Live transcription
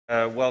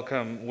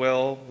Welcome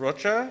Will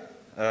Rocha,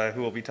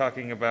 who will be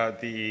talking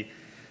about the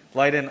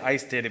Leiden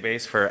ICE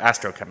database for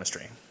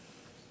astrochemistry.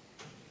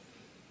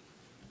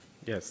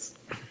 Yes.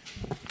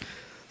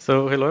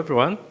 So, hello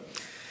everyone.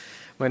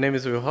 My name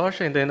is Will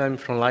Rocha, and then I'm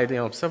from Leiden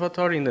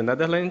Observatory in the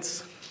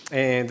Netherlands.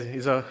 And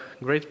it's a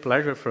great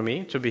pleasure for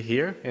me to be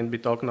here and be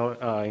talking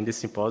in this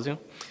symposium.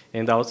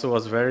 And also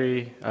was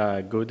very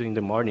good in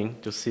the morning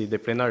to see the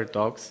plenary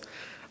talks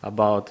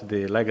about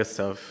the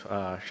legacy of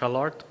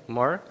Charlotte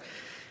Moore,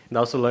 and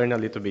also learn a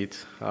little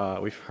bit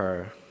with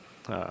her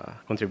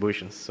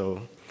contributions.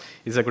 So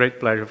it's a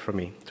great pleasure for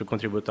me to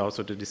contribute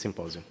also to this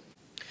symposium.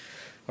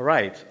 All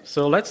right,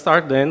 so let's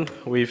start then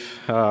with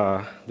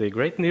the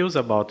great news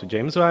about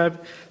James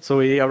Webb. So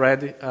we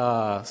already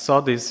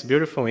saw these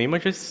beautiful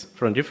images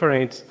from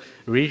different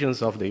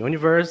regions of the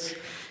universe.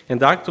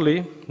 And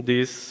actually,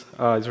 this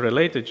is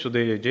related to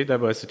the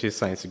JWST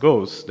science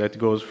goals that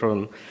goes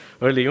from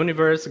early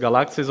universe,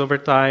 galaxies over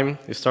time,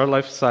 star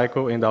life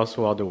cycle, and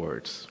also other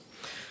worlds.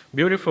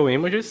 Beautiful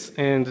images,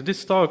 and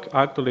this talk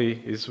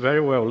actually is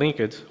very well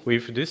linked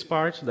with this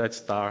part, that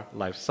star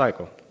life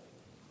cycle.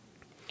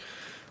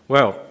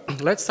 Well,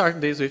 let's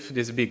start this with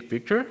this big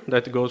picture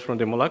that goes from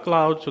the molecular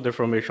cloud to the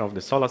formation of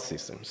the solar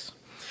systems.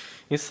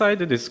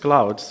 Inside these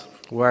clouds,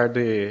 where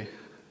the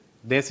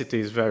density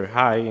is very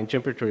high and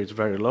temperature is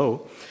very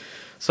low,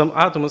 some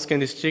atoms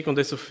can stick on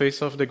the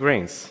surface of the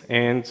grains,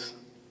 and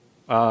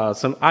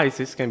some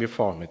ices can be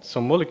formed.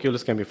 Some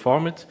molecules can be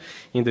formed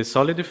in the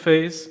solid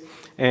phase,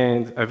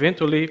 and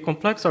eventually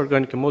complex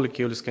organic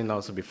molecules can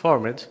also be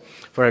formed.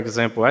 For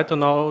example,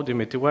 ethanol,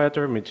 dimethyl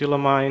ether,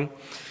 methylamine.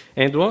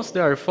 And once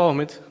they are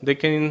formed, they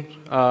can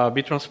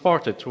be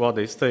transported to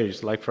other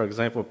stages, like, for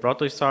example,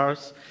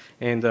 protostars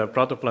and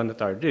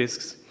protoplanetary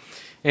disks.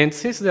 And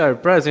since they are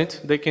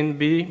present, they can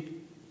be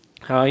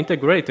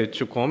integrated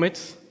to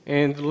comets,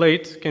 and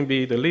late can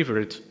be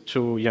delivered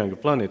to young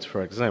planets,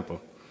 for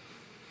example.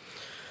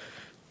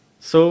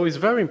 So it's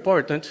very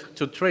important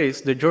to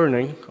trace the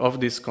journey of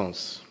these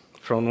cons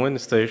from one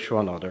stage to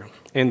another.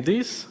 And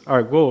these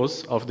are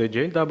goals of the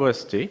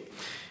JWST,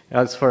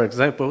 as, for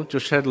example, to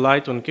shed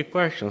light on key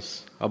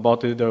questions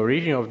about the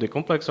origin of the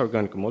complex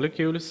organic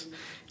molecules,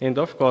 and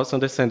of course,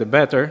 understand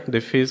better the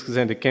physics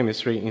and the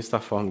chemistry in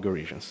star-formed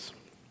regions.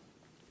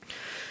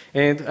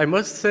 And I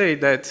must say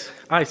that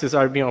ices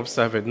are being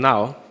observed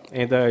now,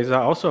 and it's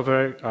also a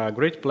very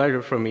great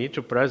pleasure for me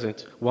to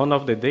present one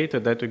of the data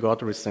that we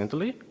got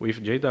recently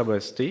with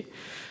JWST,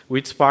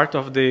 which is part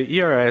of the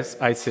ERS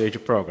Ice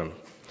Age program.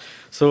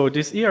 So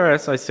this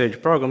ERS Ice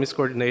Age program is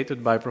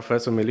coordinated by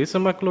Professor Melissa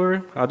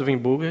McClure,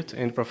 Adwin Bugert,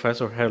 and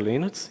Professor Herr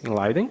Linus in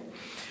Leiden.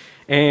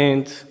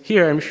 And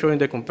here I'm showing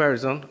the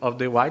comparison of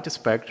the white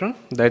spectrum,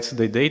 that's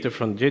the data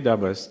from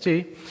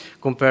JWST,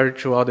 compared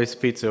to other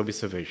Spitzer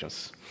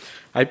observations.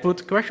 I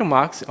put question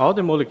marks all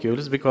the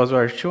molecules because we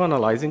are still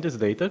analyzing this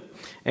data,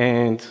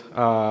 and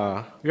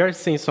we are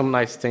seeing some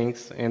nice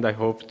things, and I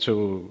hope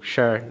to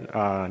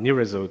share new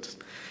results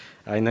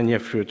in the near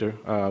future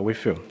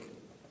with you.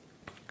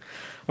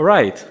 All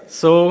right,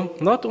 so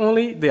not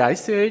only the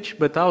Ice Age,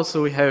 but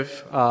also we have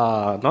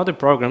another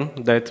program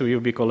that will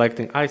be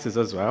collecting ices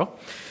as well.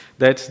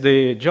 That's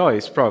the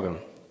JOICE program.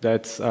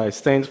 That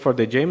stands for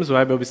the James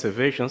Webb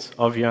Observations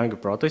of Young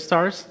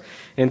Protostars,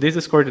 and this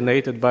is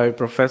coordinated by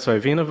Professor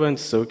Ivina van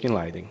Suk in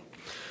Leiden.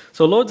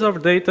 So loads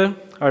of data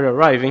are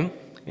arriving,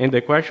 and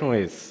the question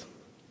is,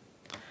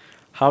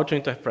 how to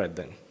interpret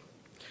them?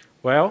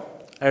 Well,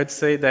 I would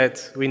say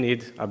that we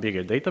need a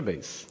bigger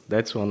database.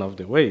 That's one of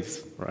the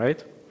ways,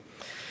 right?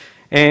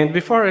 And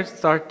before I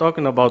start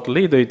talking about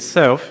LIDA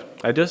itself,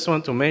 I just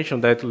want to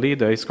mention that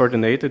LIDA is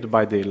coordinated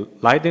by the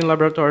Leiden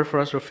Laboratory for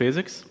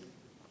Astrophysics.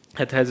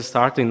 It has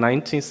started in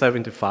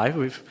 1975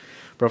 with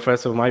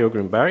Professor Mayo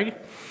Greenberg,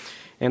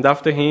 and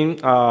after him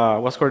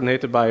was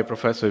coordinated by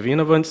Professor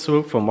Ivina van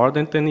Suk for more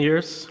than 10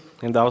 years,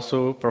 and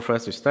also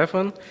Professor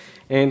Stefan,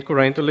 and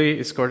currently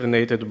is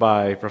coordinated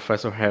by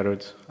Professor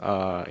Harold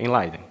in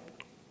Leiden.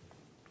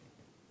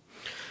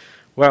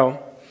 Well,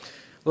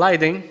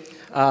 LIDA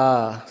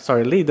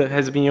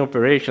has been in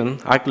operation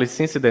actually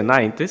since the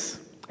 90s,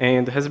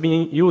 and has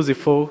been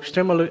useful,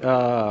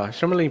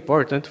 extremely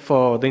important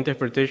for the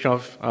interpretation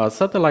of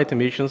satellite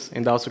emissions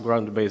and also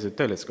ground-based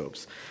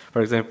telescopes.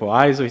 For example,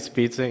 ISO,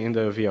 Spitzer, and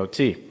the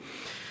VLT.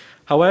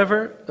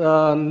 However,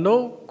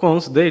 no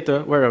cons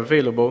data were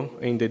available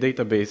in the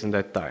database in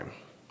that time.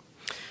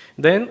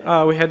 Then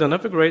we had an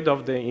upgrade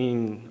of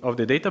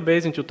the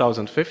database in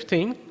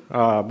 2015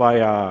 by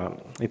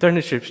an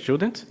internship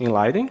student in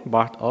Leiden,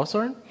 Bart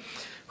Osborne,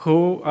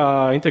 who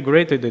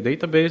integrated the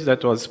database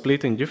that was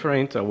split in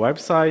different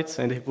websites,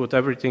 and he put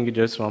everything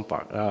just on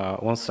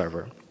one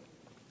server.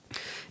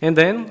 And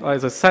then,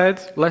 as I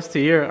said, last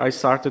year I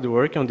started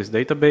working on this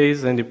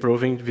database and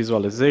improving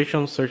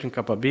visualization, searching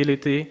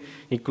capability,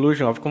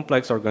 inclusion of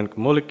complex organic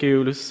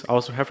molecules,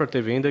 also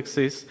refractive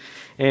indexes,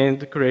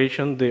 and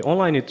creation of the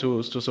online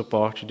tools to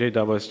support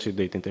JWST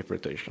data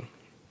interpretation.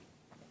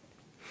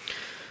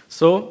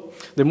 So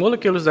the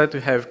molecules that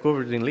we have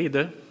covered in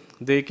LIDA,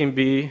 they can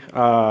be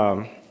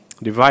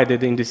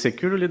divided in the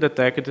securely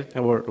detected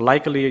or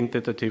likely and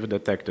tentative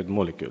detected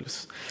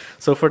molecules.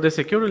 So for the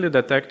securely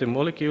detected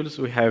molecules,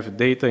 we have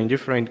data in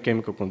different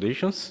chemical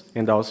conditions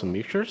and also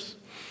mixtures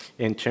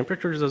and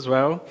temperatures as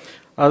well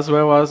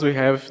as we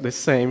have the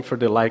same for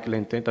the likely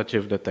and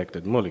tentative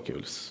detected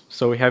molecules.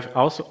 So we have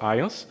also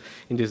ions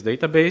in this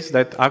database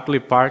that are actually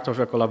part of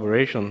a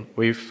collaboration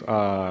with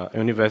a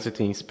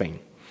university in Spain.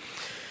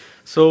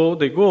 So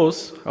the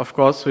goals, of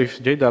course,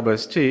 with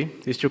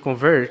JWST is to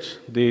convert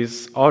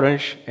these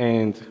orange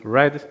and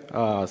red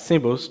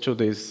symbols to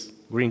these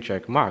green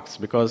check marks,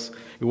 because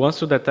it wants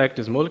to detect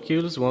these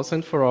molecules once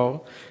and for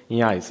all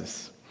in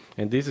ICES.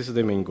 And this is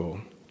the main goal.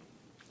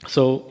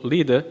 So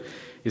LIDA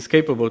is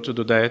capable to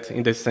do that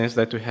in the sense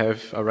that we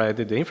have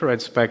already the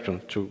infrared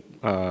spectrum to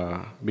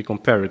be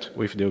compared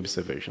with the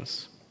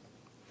observations.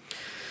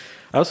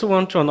 I also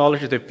want to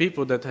acknowledge the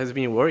people that has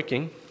been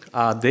working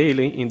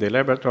daily in the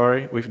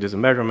laboratory with these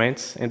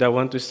measurements, and I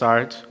want to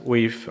start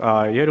with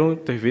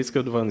Jeroen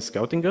Terwiskeld van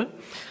Skeltinga,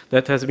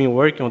 that has been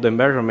working on the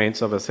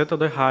measurements of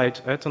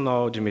acetaldehyde,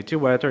 ethanol,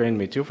 dimethyl ether, and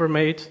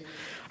methylformate.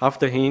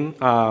 After him,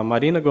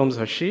 Marina Gomes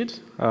Rashid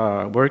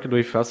worked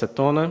with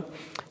acetone,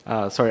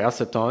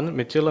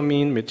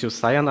 methylamine,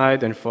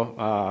 methylcyanide, and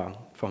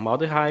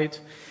formaldehyde.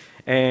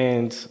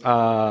 And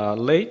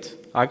late,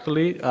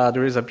 actually,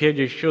 there is a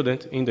PhD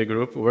student in the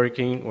group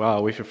working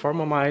with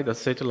formamide,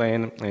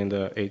 acetylene, and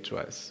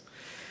A2S.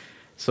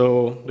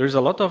 So there's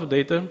a lot of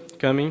data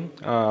coming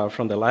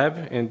from the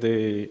lab, and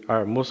they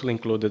are mostly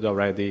included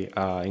already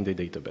in the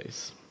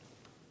database.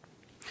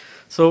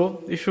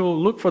 So if you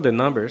look for the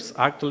numbers,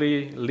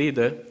 actually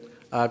LIDA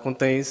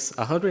contains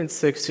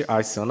 160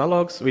 ice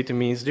analogs, which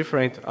means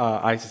different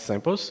ice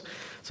samples.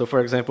 So for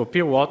example,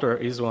 pure water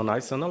is one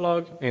ice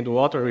analog, and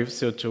water with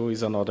CO2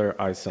 is another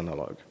ice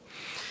analog.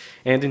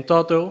 And in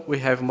total, we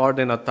have more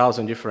than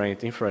 1,000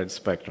 different infrared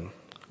spectrum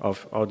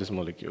of all these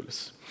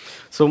molecules.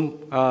 So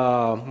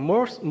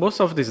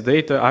most of this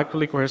data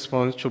actually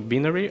corresponds to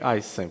binary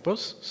ice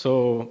samples.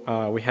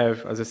 So we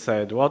have, as I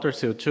said, water,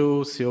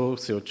 CO2,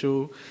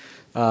 CO2,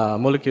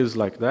 molecules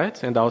like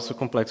that, and also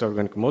complex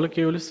organic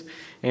molecules.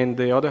 And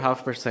the other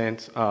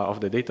 0.5%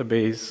 of the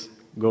database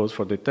goes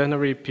for the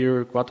ternary,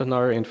 pure,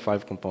 quaternary, and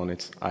 5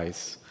 components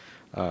ice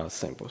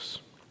samples.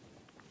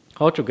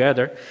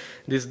 Altogether,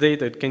 this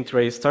data can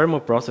trace thermal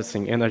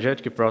processing,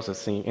 energetic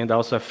processing, and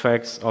also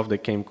effects of the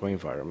chemical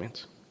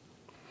environment.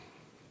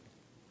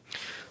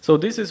 So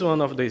this is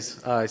one of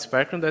these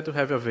spectrum that we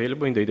have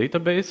available in the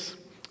database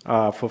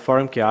for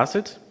formic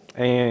acid.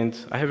 And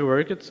I have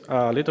worked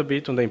a little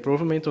bit on the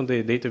improvement on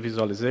the data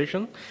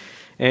visualization.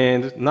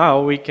 And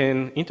now we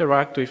can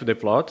interact with the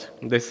plot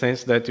in the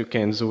sense that you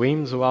can zoom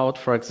in, zoom out,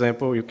 for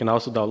example. You can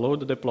also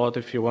download the plot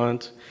if you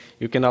want.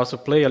 You can also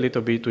play a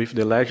little bit with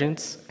the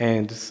legends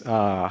and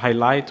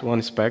highlight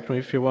one spectrum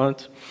if you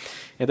want.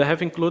 And I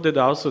have included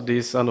also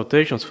these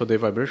annotations for the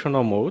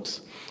vibrational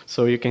modes.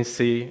 So you can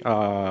see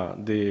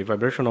the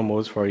vibrational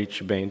modes for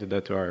each band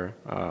that you are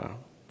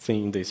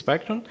seeing in the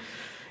spectrum.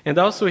 And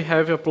also we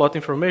have a plot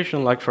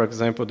information, like, for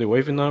example, the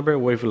wave number,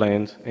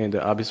 wavelength, and the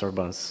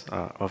absorbance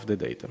of the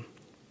data.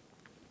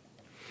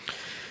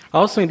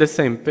 Also in the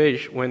same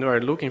page, when you are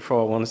looking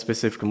for one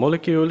specific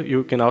molecule,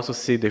 you can also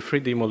see the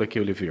 3D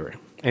molecule viewer.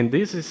 And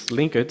this is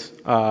linked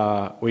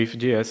with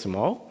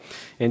GSMOL.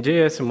 And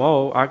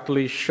GSMOL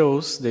actually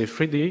shows the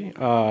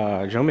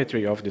 3D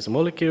geometry of this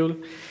molecule.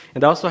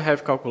 And I also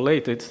have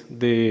calculated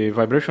the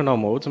vibrational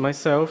modes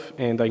myself,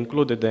 and I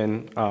included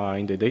them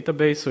in the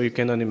database, so you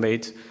can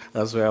animate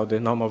as well the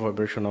normal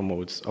vibrational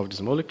modes of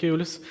these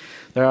molecules.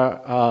 There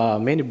are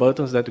many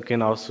buttons that you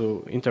can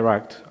also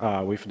interact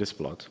with this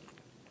plot.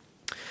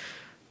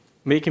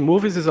 Making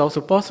movies is also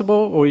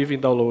possible, or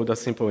even download a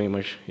simple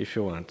image if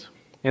you want.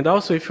 And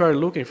also, if you are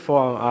looking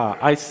for an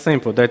ice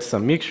sample that's a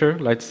mixture,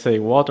 let's say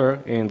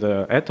water and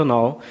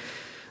ethanol,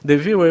 the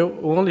viewer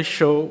will only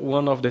show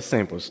one of the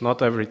samples,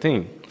 not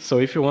everything. So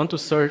if you want to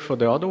search for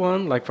the other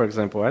one, like for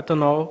example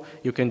ethanol,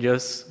 you can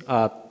just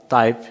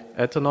type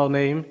ethanol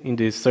name in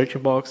the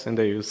search box, and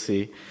there you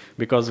see,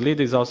 because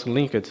LIDA is also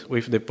linked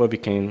with the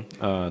PubChem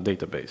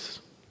database.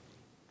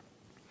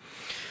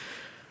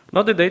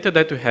 Now the data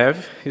that we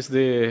have is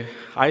the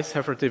ice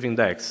refractive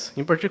index.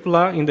 In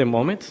particular, in the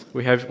moment,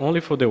 we have only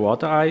for the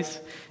water ice,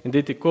 and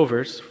it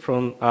covers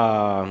from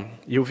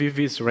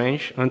UVV's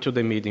range until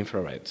the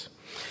mid-infrared.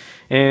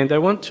 And I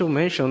want to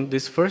mention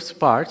this first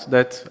part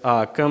that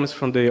comes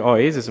from the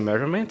OASIS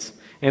measurements.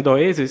 And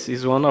OASIS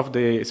is one of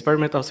the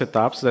experimental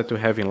setups that we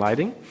have in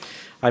Leiden.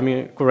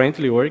 I'm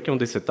currently working on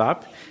this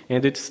setup,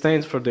 and it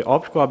stands for the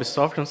optical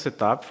absorption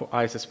setup for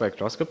ice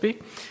spectroscopy.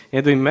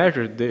 And we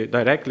measure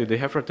directly the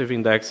refractive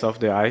index of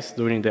the ice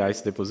during the ice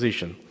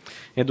deposition.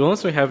 And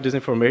once we have this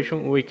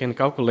information, we can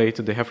calculate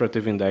the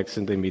refractive index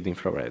in the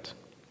mid-infrared.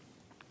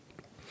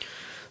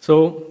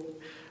 So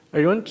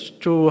I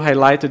want to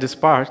highlight this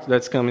part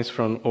that's coming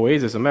from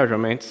OASIS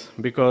measurements,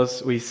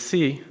 because we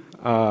see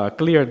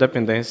clear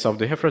dependence of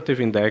the refractive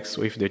index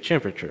with the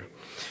temperature.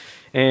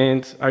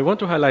 And I want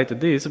to highlight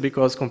this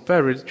because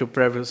compared to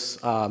previous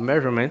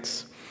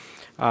measurements,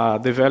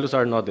 the values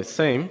are not the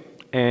same.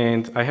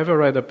 And I have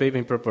already a paper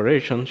in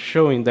preparation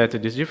showing that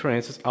these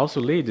differences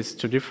also leads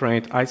to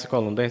different ice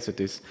column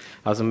densities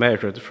as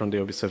measured from the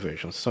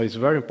observations. So it's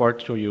very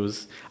important to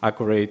use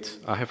accurate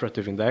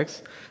refractive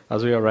index,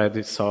 as we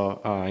already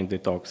saw in the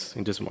talks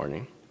in this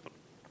morning.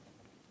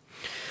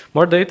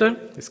 More data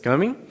is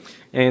coming,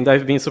 and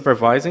I've been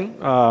supervising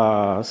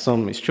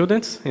some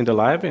students in the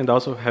lab and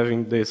also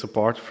having the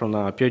support from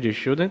a PhD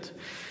student.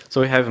 So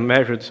we have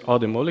measured all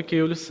the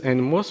molecules,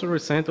 and most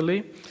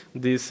recently,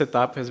 this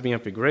setup has been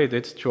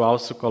upgraded to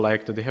also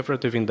collect the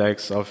refractive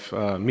index of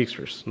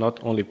mixtures, not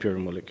only pure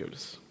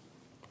molecules.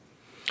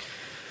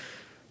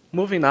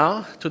 Moving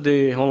now to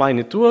the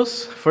online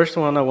tools. First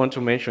one I want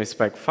to mention is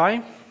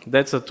SpecPhi.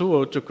 That's a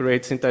tool to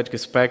create synthetic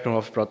spectrum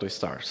of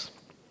protostars.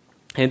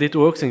 And it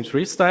works in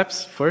 3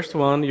 steps. First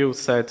one, you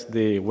set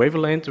the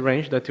wavelength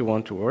range that you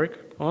want to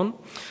work on.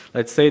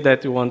 Let's say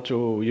that you want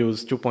to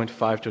use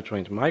 2.5 to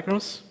 20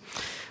 microns.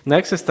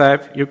 Next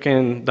step, you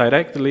can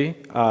directly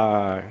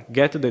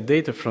get the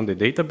data from the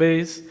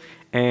database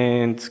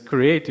and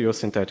create your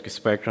synthetic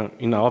spectrum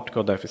in an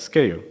optical depth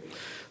scale.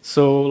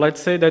 So let's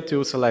say that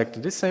you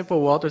select this sample,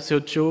 water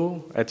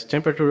CO2, at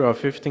temperature of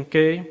 15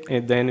 K,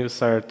 and then you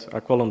start a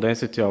column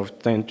density of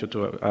 10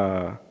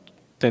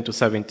 to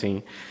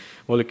 17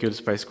 molecules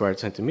per square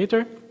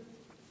centimeter.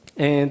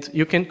 And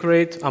you can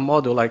create a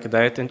model like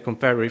that and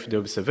compare with the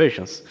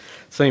observations.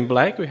 So in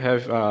black, we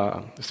have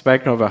a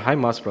spectrum of a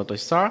high-mass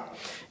protostar,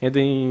 and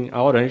in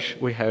orange,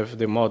 we have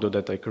the model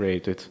that I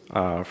created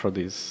for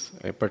this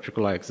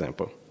particular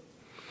example.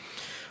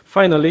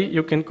 Finally,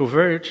 you can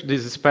convert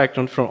this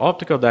spectrum from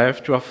optical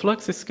depth to a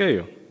flux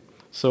scale.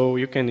 So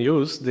you can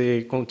use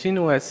the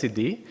continuous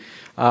SCD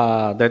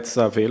that's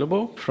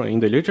available in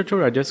the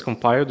literature. I just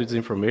compiled this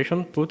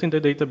information, put in the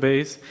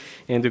database,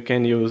 and you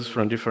can use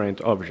from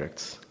different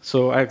objects.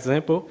 So,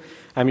 example,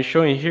 I'm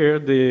showing here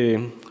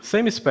the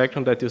same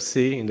spectrum that you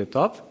see in the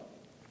top,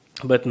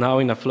 but now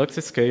in a flux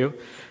scale,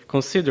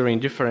 considering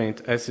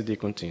different SCD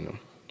continuum.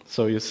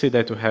 So you see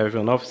that you have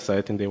an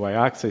offset in the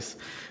y-axis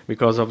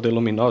because of the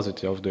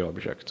luminosity of the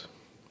object.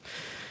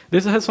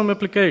 This has some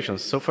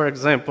applications. So, for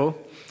example,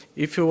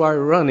 if you are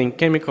running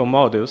chemical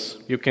models,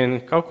 you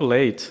can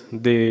calculate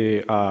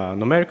the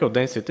numerical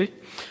density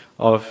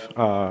of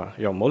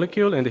your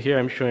molecule. And here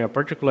I'm showing a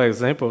particular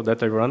example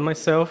that I run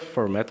myself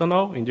for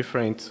methanol in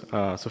different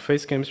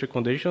surface chemistry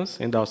conditions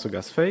and also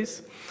gas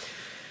phase.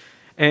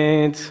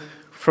 And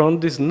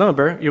from this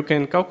number, you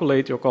can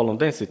calculate your column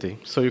density.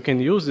 So you can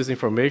use this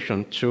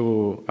information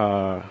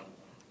to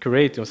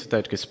create your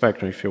synthetic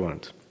spectrum if you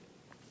want.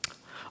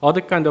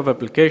 Other kind of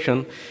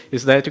application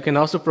is that you can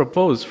also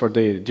propose for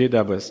the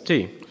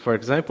JWST. For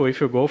example,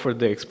 if you go for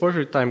the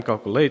exposure time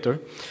calculator,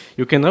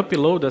 you can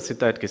upload a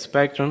synthetic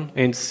spectrum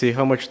and see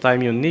how much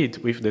time you need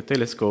with the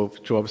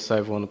telescope to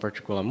observe one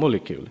particular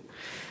molecule.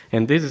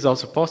 And this is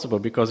also possible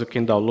because you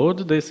can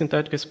download the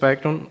synthetic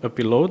spectrum,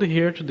 upload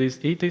here to this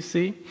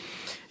ETC,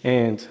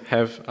 and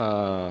have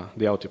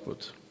the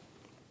output.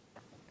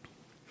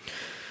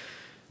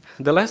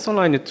 The last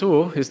online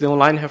tool is the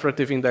online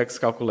refractive index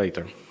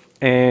calculator.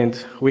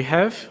 And we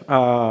have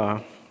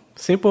a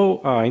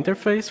simple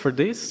interface for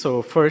this.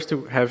 So first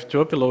you have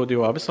to upload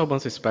your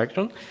absorbance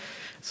spectrum.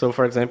 So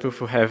for example, if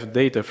you have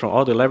data from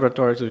all the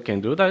laboratories, you can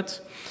do that.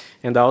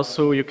 And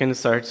also you can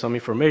insert some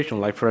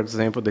information, like for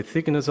example, the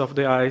thickness of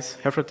the ice,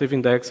 refractive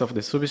index of the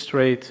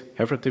substrate,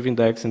 refractive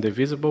index in the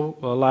visible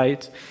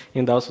light,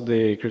 and also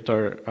the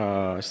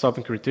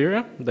stopping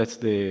criteria. That's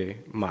the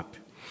map.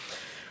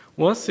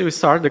 Once you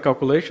start the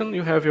calculation,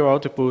 you have your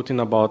output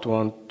in about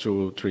 1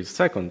 to 3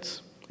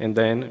 seconds. And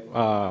then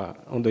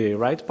on the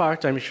right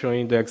part, I'm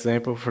showing the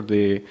example for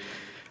the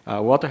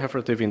water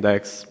refractive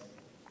index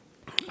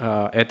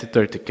at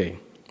 30K.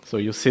 So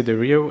you see the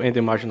real and the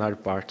imaginary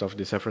part of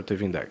this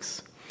refractive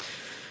index.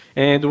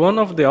 And one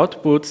of the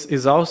outputs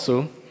is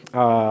also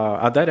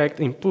a direct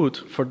input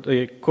for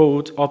the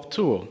code op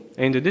tool.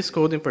 And this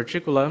code in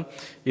particular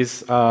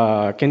is,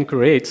 can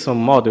create some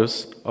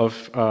models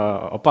of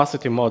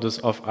opacity models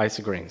of ice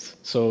grains.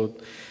 So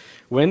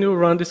when you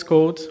run this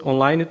code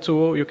online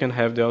tool, you can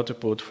have the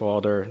output for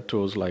other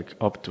tools like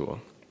OpTool.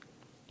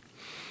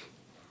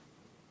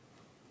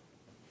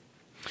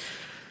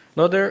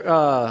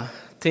 Another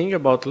thing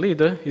about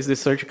LIDA is the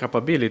search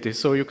capability.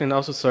 So you can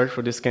also search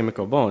for these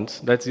chemical bonds.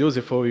 That's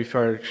useful if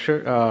you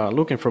are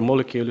looking for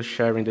molecules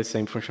sharing the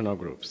same functional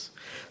groups.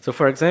 So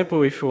for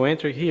example, if you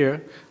enter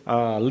here,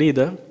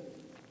 LIDA,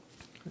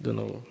 I don't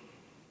know.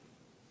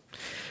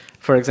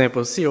 For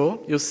example,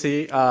 CO, you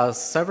see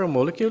several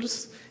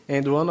molecules.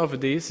 And one of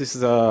these is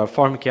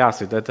formic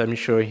acid that I'm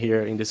showing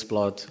here in this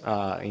plot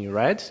in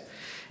red.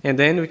 And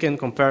then we can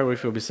compare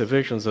with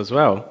observations as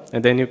well.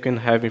 And then you can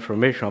have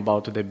information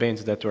about the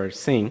bands that we're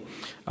seeing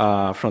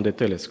from the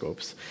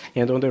telescopes.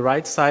 And on the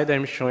right side,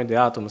 I'm showing the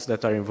atoms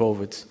that are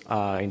involved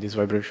in these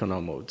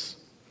vibrational modes.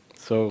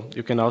 So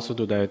you can also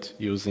do that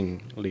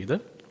using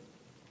LIDA.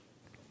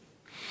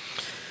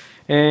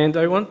 And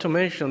I want to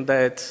mention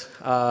that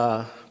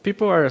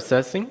people are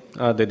assessing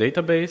the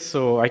database,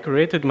 so I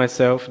created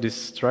myself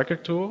this tracker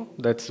tool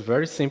that's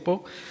very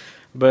simple.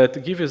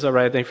 but give us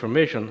already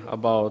information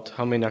about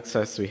how many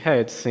access we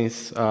had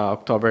since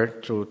October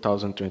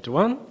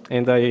 2021.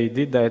 And I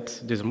did that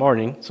this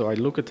morning. So I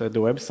looked at the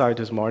website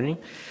this morning,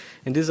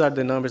 and these are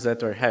the numbers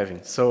that we're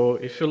having. So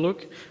if you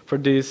look for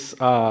this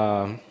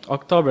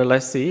October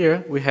last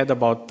year, we had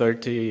about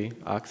 30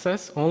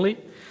 access only.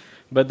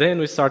 But then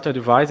we started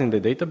revising the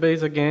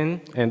database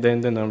again, and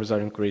then the numbers are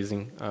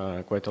increasing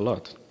quite a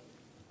lot.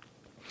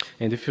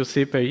 And if you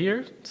see per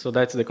year, so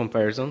that's the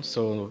comparison.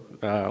 So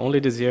only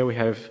this year we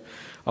have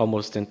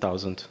almost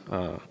 10,000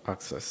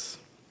 access.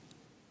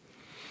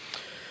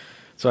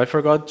 So I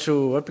forgot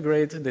to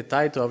upgrade the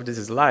title of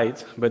this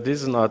slide, but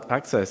this is not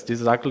access.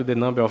 This is actually the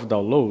number of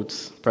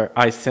downloads per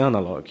IC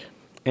analog.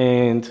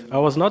 And I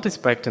was not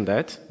expecting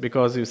that,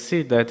 because you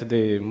see that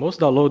the most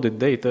downloaded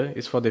data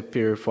is for the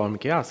pure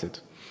formic acid.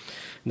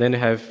 Then you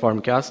have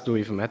formic acid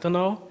with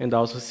methanol, and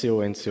also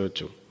CO and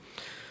CO2.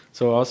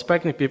 So I was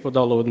expecting people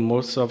download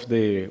most of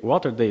the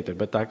water data,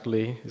 but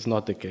actually it's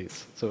not the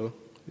case. So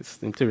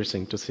it's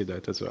interesting to see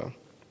that as well.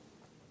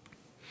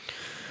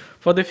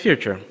 For the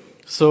future,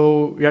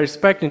 so we are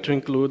expecting to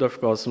include, of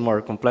course,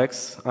 more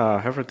complex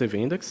refractive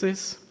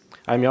indexes.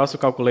 I'm also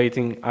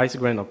calculating ice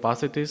grain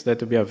opacities that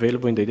will be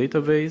available in the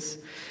database.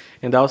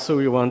 And also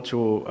we want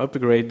to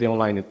upgrade the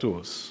online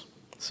tools.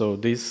 So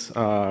this,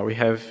 we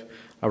have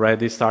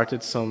already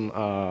started some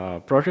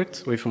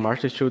projects with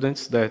master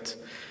students that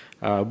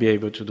will be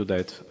able to do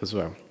that as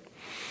well.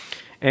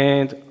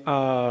 And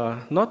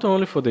not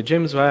only for the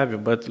James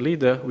Webb, but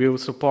LIDA will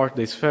support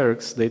the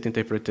spherics data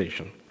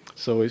interpretation.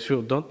 So if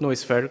you don't know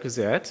spherics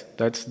yet,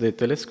 that's the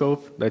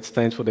telescope that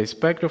stands for the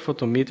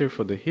spectrophotometer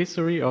for the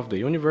history of the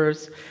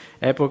universe,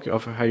 epoch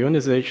of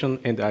ionization,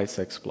 and the ice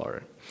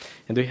explorer.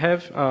 And we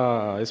have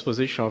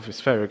exposition of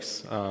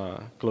spherics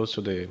close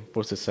to the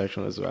poster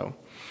session as well.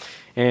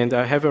 And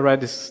I have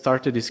already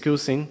started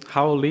discussing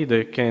how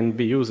LIDA can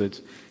be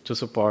used to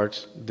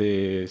support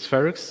the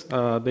spherics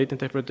data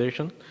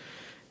interpretation,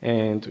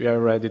 and we are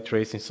already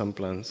tracing some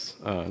plans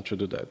to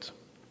do that.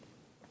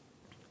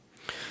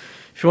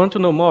 If you want to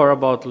know more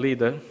about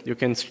LIDA, you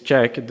can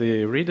check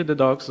the Read the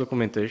Docs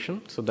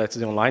documentation. So that's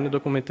the online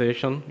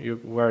documentation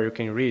where you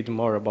can read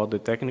more about the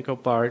technical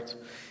part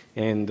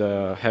and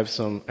have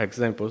some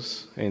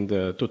examples and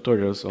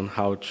tutorials on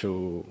how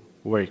to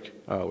work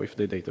with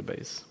the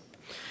database.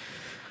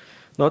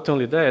 Not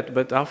only that,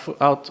 but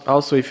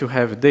also if you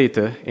have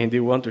data and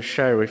you want to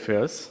share with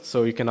us,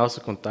 so you can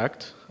also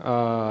contact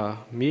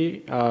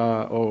me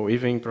or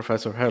even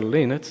Professor Harold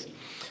Linnet,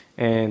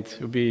 and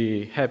we'll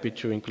be happy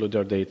to include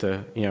your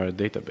data in our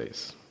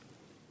database.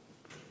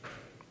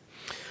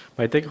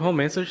 My take-home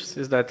message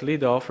is that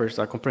LIDA offers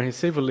a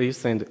comprehensive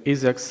list and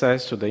easy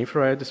access to the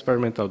infrared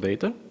experimental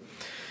data.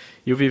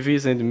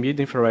 UVVs and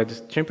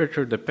mid-infrared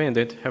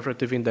temperature-dependent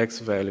refractive index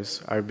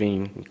values are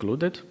being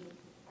included.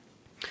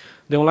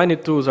 The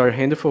online tools are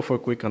handy for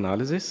quick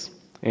analysis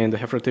and the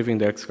refractive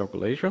index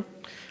calculation.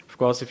 Of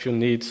course, if you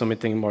need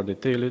something more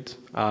detailed,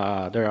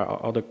 there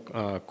are other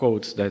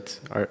codes that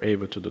are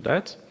able to do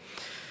that.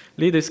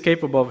 LIDA is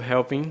capable of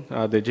helping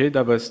the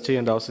JWST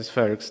and also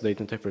spherics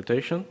data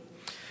interpretation.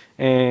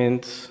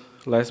 And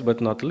last but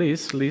not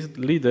least,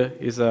 LIDA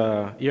is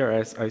a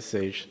ERS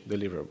ICH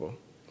deliverable.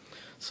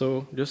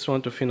 So just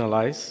want to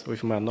finalize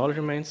with my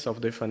acknowledgements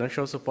of the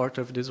financial support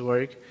of this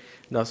work.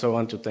 And also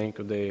want to thank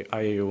the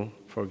IAU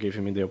for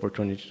giving me the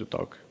opportunity to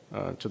talk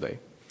today.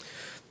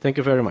 Thank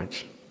you very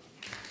much.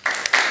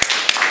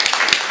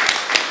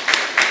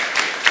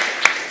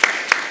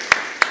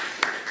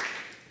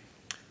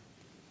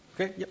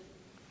 Okay, yep.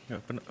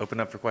 Open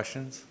up for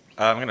questions.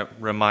 I'm going to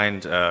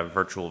remind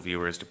virtual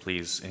viewers to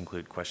please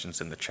include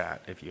questions in the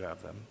chat if you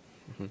have them.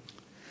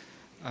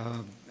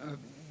 Mm-hmm.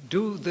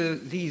 Do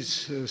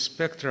these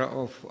spectra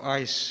of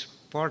ice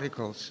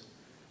particles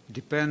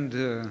depend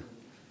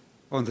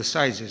on the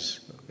sizes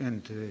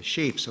and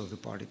shapes of the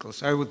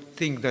particles? I would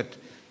think that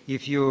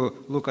if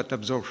you look at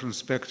absorption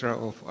spectra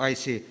of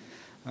icy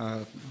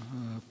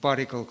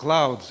particle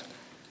clouds,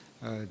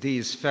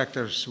 these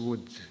factors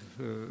would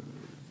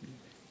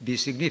be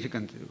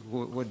significant.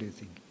 What do you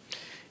think?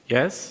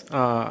 Yes,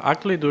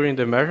 actually during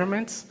the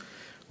measurements,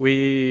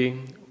 we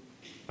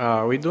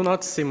do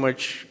not see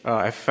much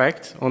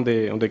effect on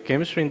the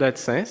chemistry in that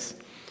sense.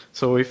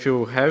 So if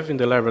you have in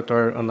the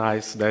laboratory an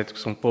ice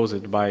that's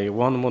composed by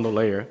one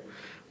monolayer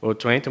or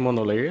 20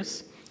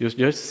 monolayers, you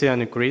just see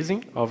an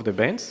increasing of the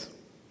bands.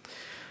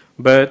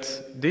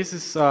 But this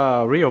is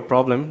a real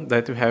problem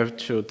that you have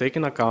to take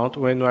in account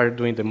when you are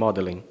doing the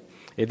modeling.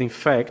 And in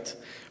fact,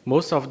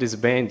 most of these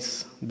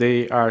bands,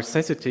 they are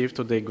sensitive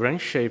to the grain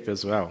shape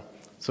as well.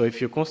 So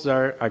if you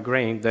consider a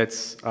grain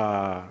that's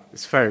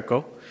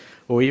spherical,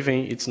 or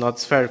even it's not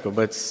spherical,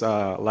 but it's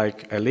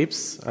like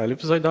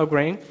ellipsoidal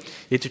grain,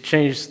 it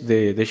changes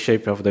the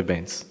shape of the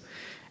bands.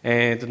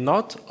 And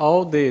not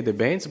all the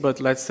bands, but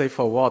let's say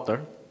for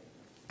water,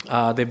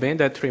 the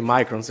band at 3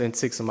 microns and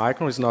 6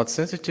 microns is not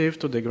sensitive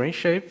to the grain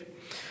shape.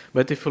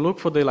 But if you look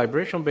for the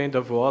libration band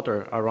of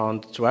water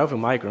around 12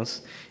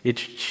 microns, it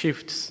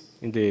shifts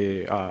in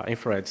the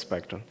infrared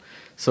spectrum.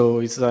 So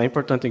it's an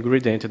important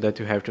ingredient that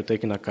you have to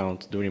take in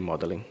account during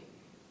modeling.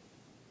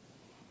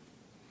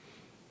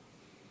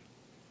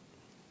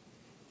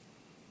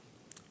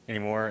 Any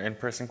more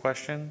in-person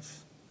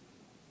questions?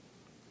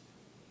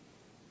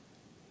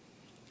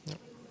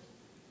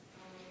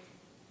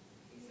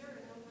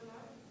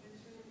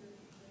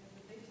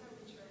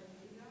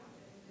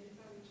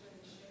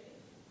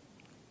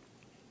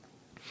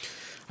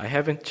 I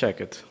haven't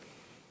checked it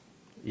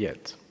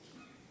yet.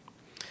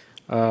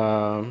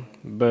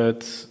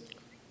 But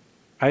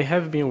I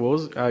have been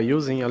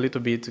using a little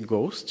bit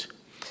Ghost.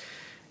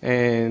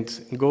 And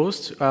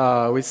Ghost,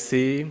 we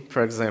see,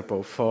 for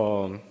example,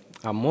 for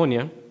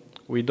ammonia,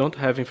 we don't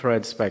have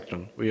infrared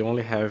spectrum. We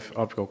only have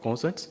optical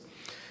constants.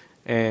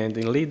 And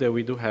in LIDA,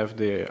 we do have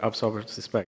the absorption spectrum.